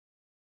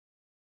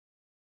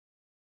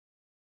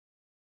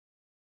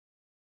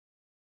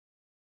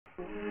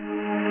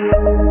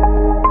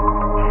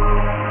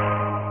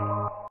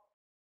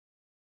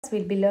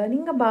We'll be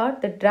learning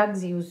about the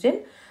drugs used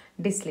in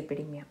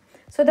dyslipidemia.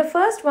 So the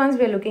first ones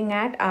we're looking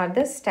at are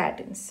the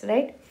statins,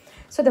 right?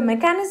 So the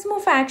mechanism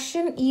of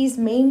action is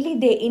mainly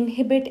they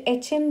inhibit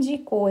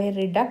FMGE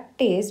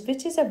reductase,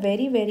 which is a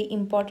very, very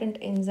important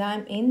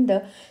enzyme in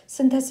the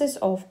synthesis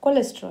of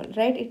cholesterol,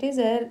 right? It is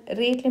a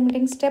rate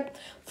limiting step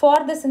for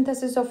the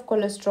synthesis of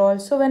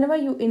cholesterol. So whenever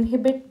you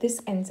inhibit this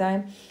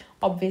enzyme,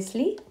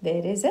 obviously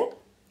there is a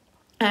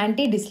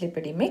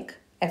anti-dyslipidemic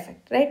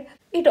effect, right?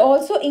 It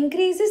also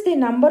increases the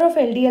number of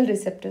LDL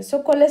receptors.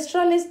 So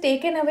cholesterol is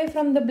taken away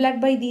from the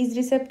blood by these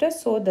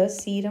receptors. So the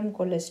serum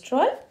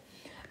cholesterol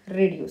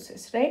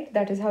reduces, right?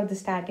 That is how the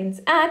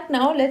statins act.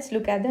 Now let's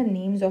look at the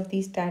names of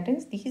these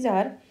statins. These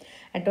are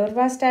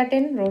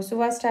atorvastatin,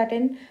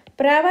 rosuvastatin,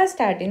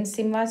 pravastatin,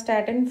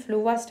 simvastatin,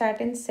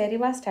 fluvastatin,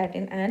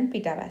 serivastatin and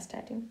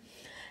pitavastatin.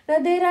 Now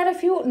there are a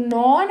few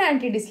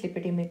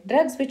non-antidyslipidemic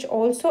drugs which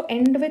also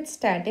end with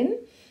statin.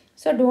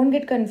 So don't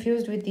get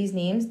confused with these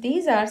names.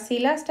 These are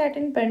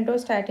cilastatin,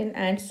 pentostatin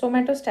and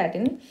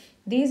somatostatin.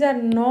 These are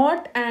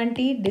not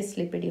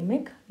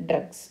anti-dyslipidemic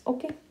drugs.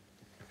 Okay.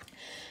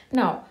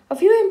 Now, a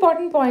few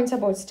important points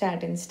about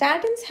statins.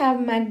 Statins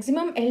have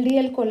maximum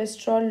LDL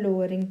cholesterol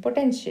lowering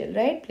potential,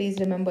 right? Please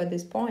remember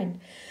this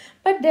point.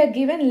 But they are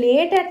given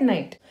late at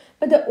night.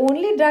 But the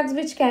only drugs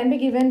which can be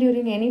given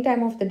during any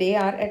time of the day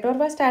are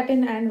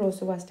atorvastatin and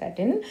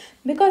rosuvastatin.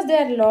 Because they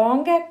are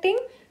long acting,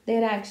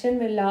 their action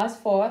will last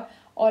for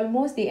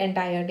almost the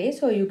entire day.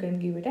 So you can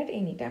give it at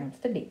any time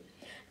of the day.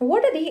 Now,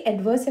 what are the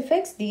adverse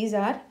effects? These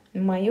are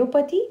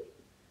myopathy.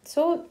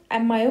 So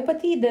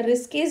myopathy, the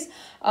risk is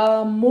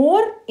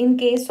more in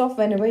case of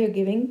whenever you're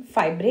giving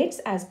fibrates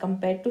as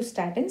compared to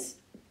statins,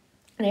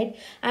 right?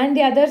 And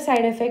the other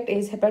side effect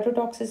is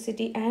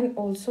hepatotoxicity, and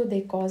also they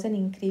cause an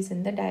increase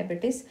in the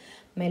diabetes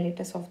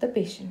mellitus of the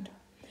patient.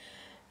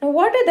 Now,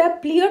 what are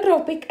the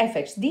pleiotropic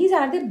effects? These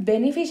are the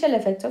beneficial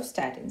effects of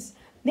statins.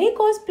 They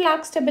cause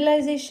plaque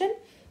stabilization,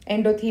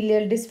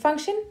 endothelial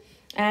dysfunction,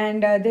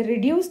 and they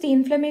reduce the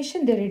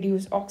inflammation, they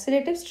reduce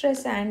oxidative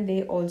stress, and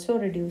they also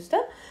reduce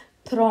the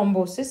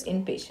thrombosis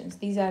in patients.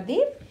 These are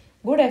the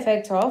good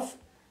effects of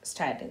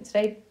statins,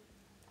 right?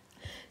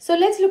 So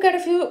let's look at a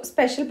few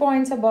special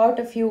points about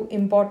a few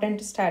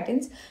important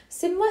statins.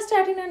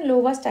 Simvastatin and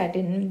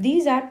lovastatin,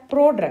 these are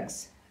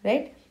prodrugs,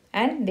 right?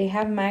 And they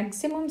have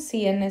maximum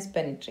CNS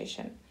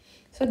penetration.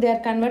 So they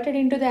are converted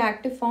into the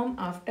active form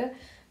after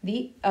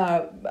the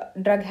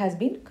drug has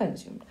been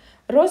consumed.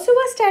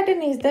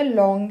 Rosuvastatin is the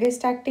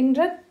longest acting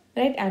drug,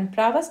 right? And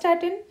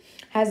pravastatin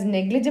has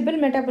negligible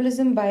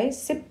metabolism by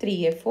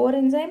CYP3A4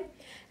 enzyme,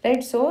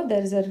 right? So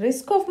there is a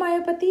risk of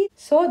myopathy.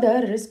 So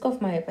the risk of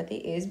myopathy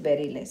is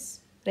very less,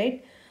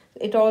 right?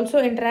 It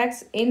also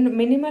interacts in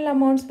minimal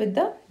amounts with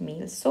the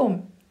meals.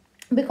 So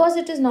because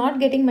it is not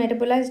getting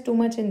metabolized too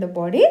much in the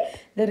body,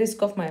 the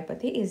risk of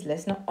myopathy is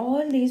less. Now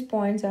all these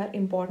points are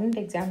important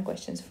exam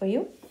questions for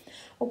you.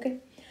 Okay.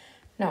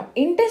 Now,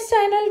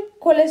 intestinal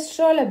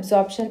cholesterol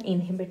absorption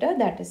inhibitor,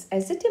 that is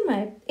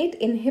Ezetimibe, it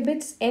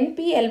inhibits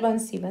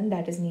NPL1C1,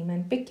 that is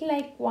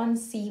Niemann-Pick-like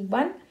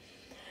 1C1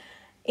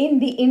 in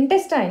the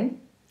intestine,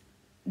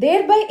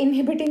 thereby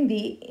inhibiting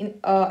the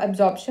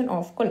absorption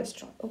of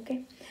cholesterol.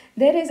 Okay,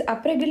 there is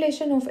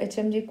upregulation of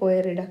FMGE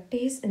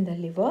reductase in the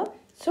liver,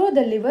 so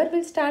the liver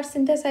will start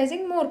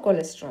synthesizing more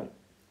cholesterol.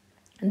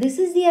 This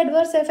is the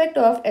adverse effect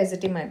of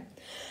Ezetimibe.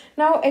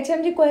 Now,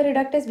 FMGE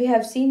reductase, we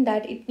have seen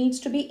that it needs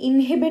to be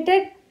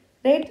inhibited,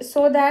 right,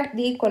 so that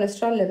the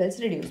cholesterol levels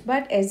reduce.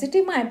 But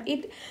Ezetimibe,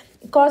 it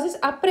causes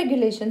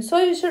upregulation. So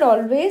you should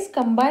always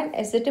combine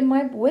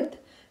Ezetimibe with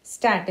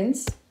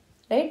statins,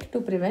 right, to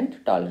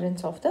prevent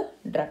tolerance of the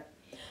drug.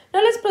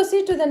 Now let's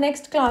proceed to the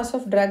next class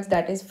of drugs,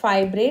 that is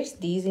fibrates.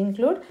 These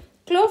include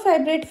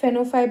clofibrate,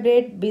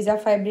 fenofibrate,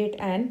 bezafibrate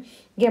and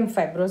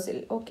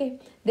gemfibrozil. Okay,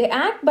 they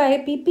act by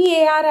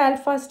PPAR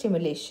alpha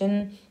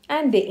stimulation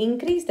and they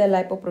increase the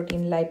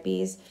lipoprotein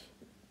lipase,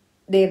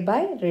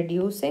 thereby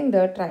reducing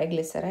the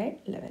triglyceride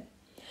level.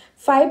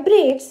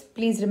 Fibrates,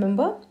 please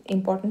remember,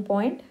 important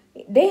point,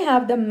 they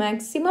have the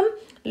maximum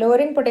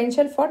lowering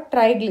potential for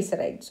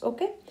triglycerides.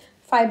 Okay,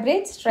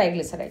 fibrates,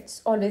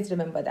 triglycerides, always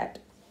remember that.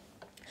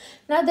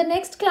 Now the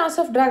next class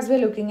of drugs we're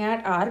looking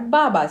at are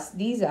BABAs.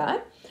 These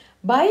are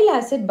bile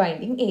acid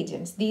binding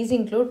agents. These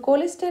include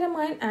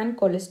cholestyramine and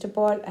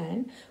cholestyramine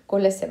and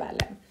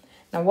cholestyramine.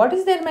 Now what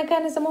is their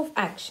mechanism of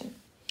action?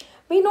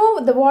 We know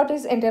what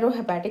is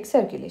enterohepatic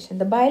circulation.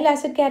 The bile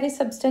acid carries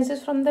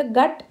substances from the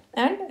gut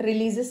and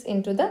releases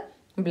into the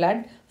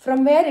blood,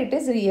 from where it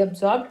is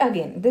reabsorbed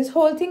again. This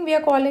whole thing we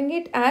are calling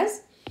it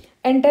as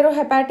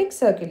enterohepatic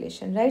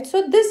circulation, right?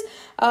 So this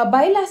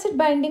bile acid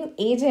binding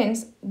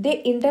agents,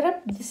 they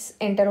interrupt this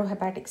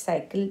enterohepatic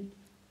cycle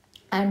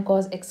and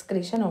cause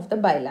excretion of the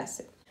bile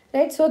acid,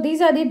 right? So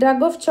these are the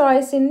drug of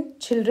choice in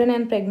children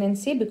and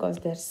pregnancy because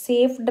they are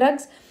safe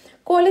drugs.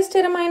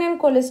 Cholestyramine and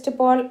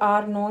cholestyramine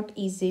are not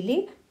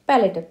easily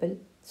palatable.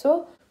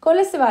 So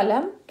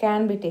cholestyramine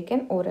can be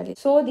taken orally.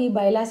 So the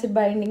bile acid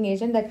binding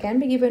agent that can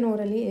be given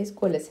orally is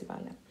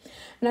cholestyramine.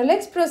 Now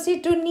let's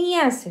proceed to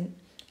niacin.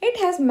 It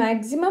has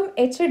maximum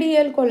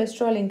HDL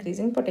cholesterol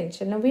increasing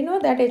potential. Now we know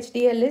that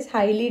HDL is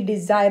highly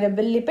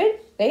desirable lipid,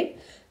 right?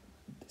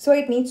 So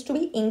it needs to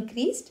be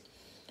increased.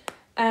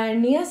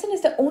 And niacin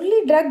is the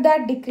only drug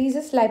that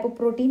decreases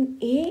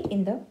lipoprotein A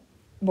in the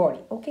body.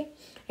 Okay,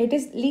 it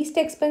is least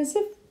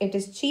expensive, it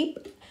is cheap,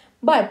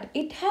 but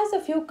it has a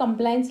few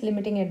compliance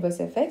limiting adverse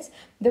effects.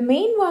 The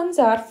main ones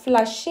are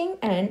flushing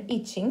and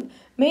itching,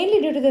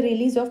 mainly due to the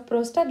release of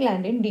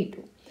prostaglandin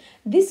D2.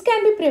 This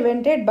can be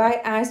prevented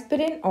by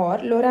aspirin or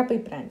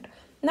lorazepam.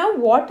 Now,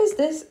 what is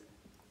this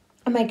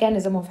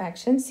mechanism of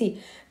action? See,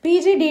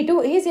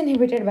 PGD2 is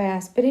inhibited by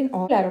aspirin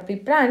or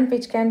lorazepam,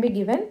 which can be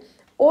given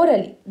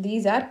orally.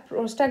 These are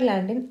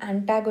prostaglandin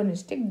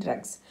antagonistic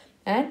drugs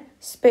and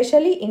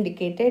specially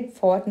indicated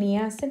for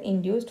niacin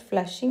induced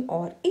flushing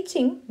or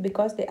itching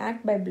because they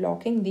act by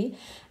blocking the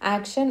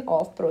action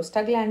of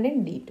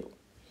prostaglandin D2.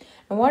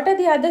 Now, what are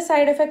the other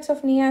side effects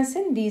of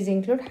niacin? These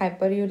include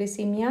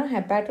hyperuricemia,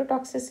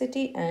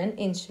 hepatotoxicity and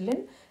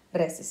insulin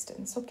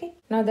resistance. Okay.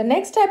 Now the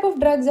next type of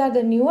drugs are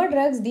the newer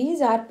drugs.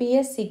 These are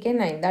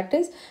PCSK9, that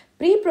is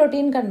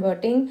pre-protein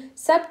converting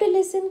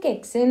SUBTILISIN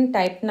KEXIN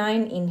type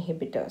 9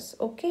 inhibitors.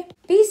 Okay.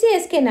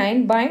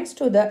 PCSK9 binds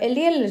to the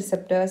LDL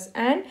receptors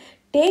and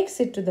takes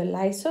it to the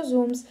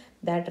lysosomes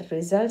that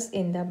results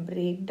in the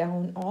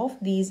breakdown of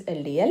these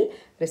LDL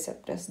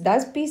receptors.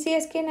 Thus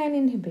PCSK9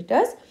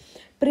 inhibitors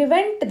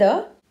prevent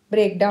the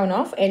breakdown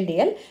of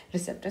LDL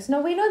receptors. Now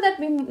we know that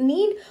we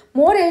need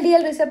more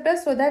LDL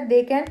receptors so that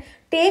they can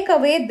take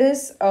away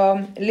this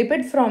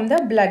lipid from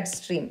the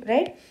bloodstream,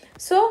 right?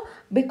 So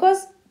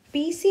because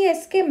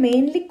PCSK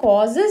mainly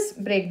causes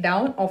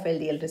breakdown of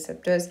LDL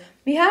receptors,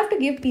 we have to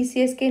give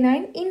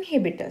PCSK9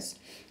 inhibitors.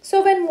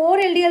 So when more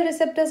LDL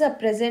receptors are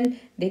present,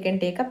 they can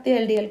take up the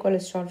LDL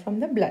cholesterol from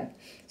the blood.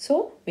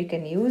 So we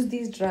can use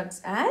these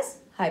drugs as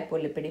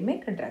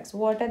hypolipidemic drugs.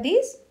 What are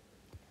these?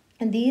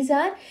 And these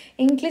are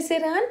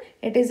inclisiran.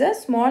 It is a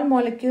small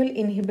molecule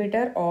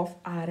inhibitor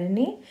of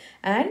RNA,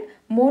 and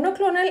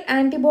monoclonal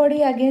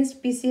antibody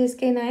against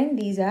PCSK9.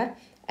 These are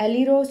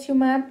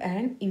alirocumab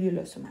and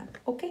evolocumab.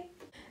 Okay.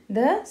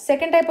 The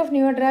second type of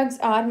newer drugs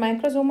are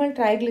microsomal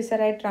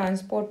triglyceride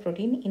transport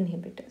protein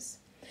inhibitors.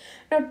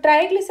 Now,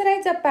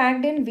 triglycerides are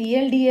packed in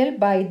VLDL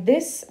by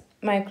this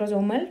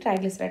microsomal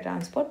triglyceride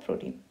transport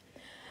protein.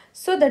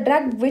 So, the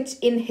drug which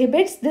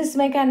inhibits this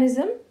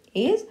mechanism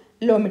is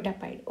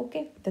lomitapide.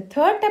 Okay. The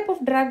third type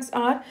of drugs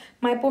are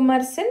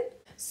MIPOMERSEN.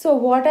 So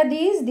what are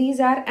these?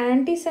 These are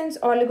antisense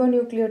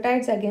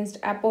oligonucleotides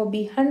against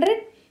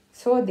ApoB100.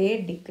 So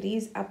they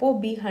decrease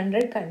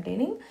ApoB100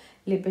 containing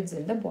lipids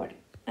in the body.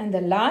 And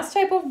the last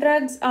type of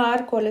drugs are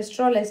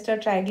cholesterol ester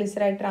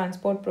triglyceride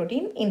transport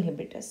protein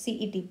inhibitors,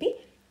 CETP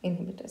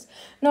inhibitors.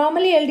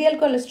 Normally LDL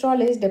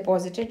cholesterol is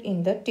deposited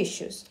in the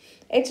tissues.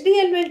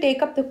 HDL will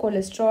take up the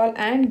cholesterol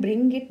and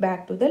bring it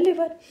back to the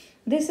liver.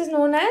 This is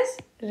known as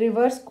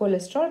reverse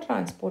cholesterol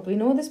transport. We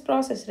know this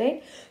process,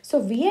 right?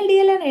 So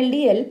VLDL and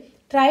LDL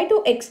try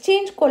to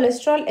exchange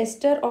cholesterol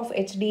ester of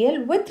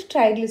HDL with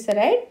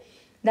triglyceride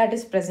that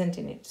is present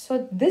in it.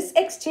 So this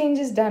exchange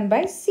is done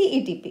by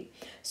CETP.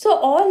 So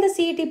all the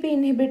CETP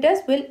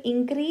inhibitors will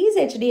increase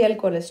HDL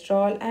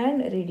cholesterol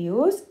and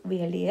reduce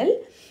VLDL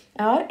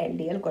or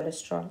LDL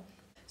cholesterol.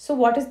 So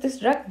what is this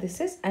drug?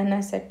 This is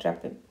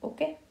anacetrapib.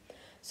 Okay.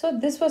 So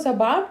this was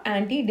about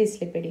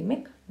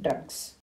anti-dyslipidemic drugs.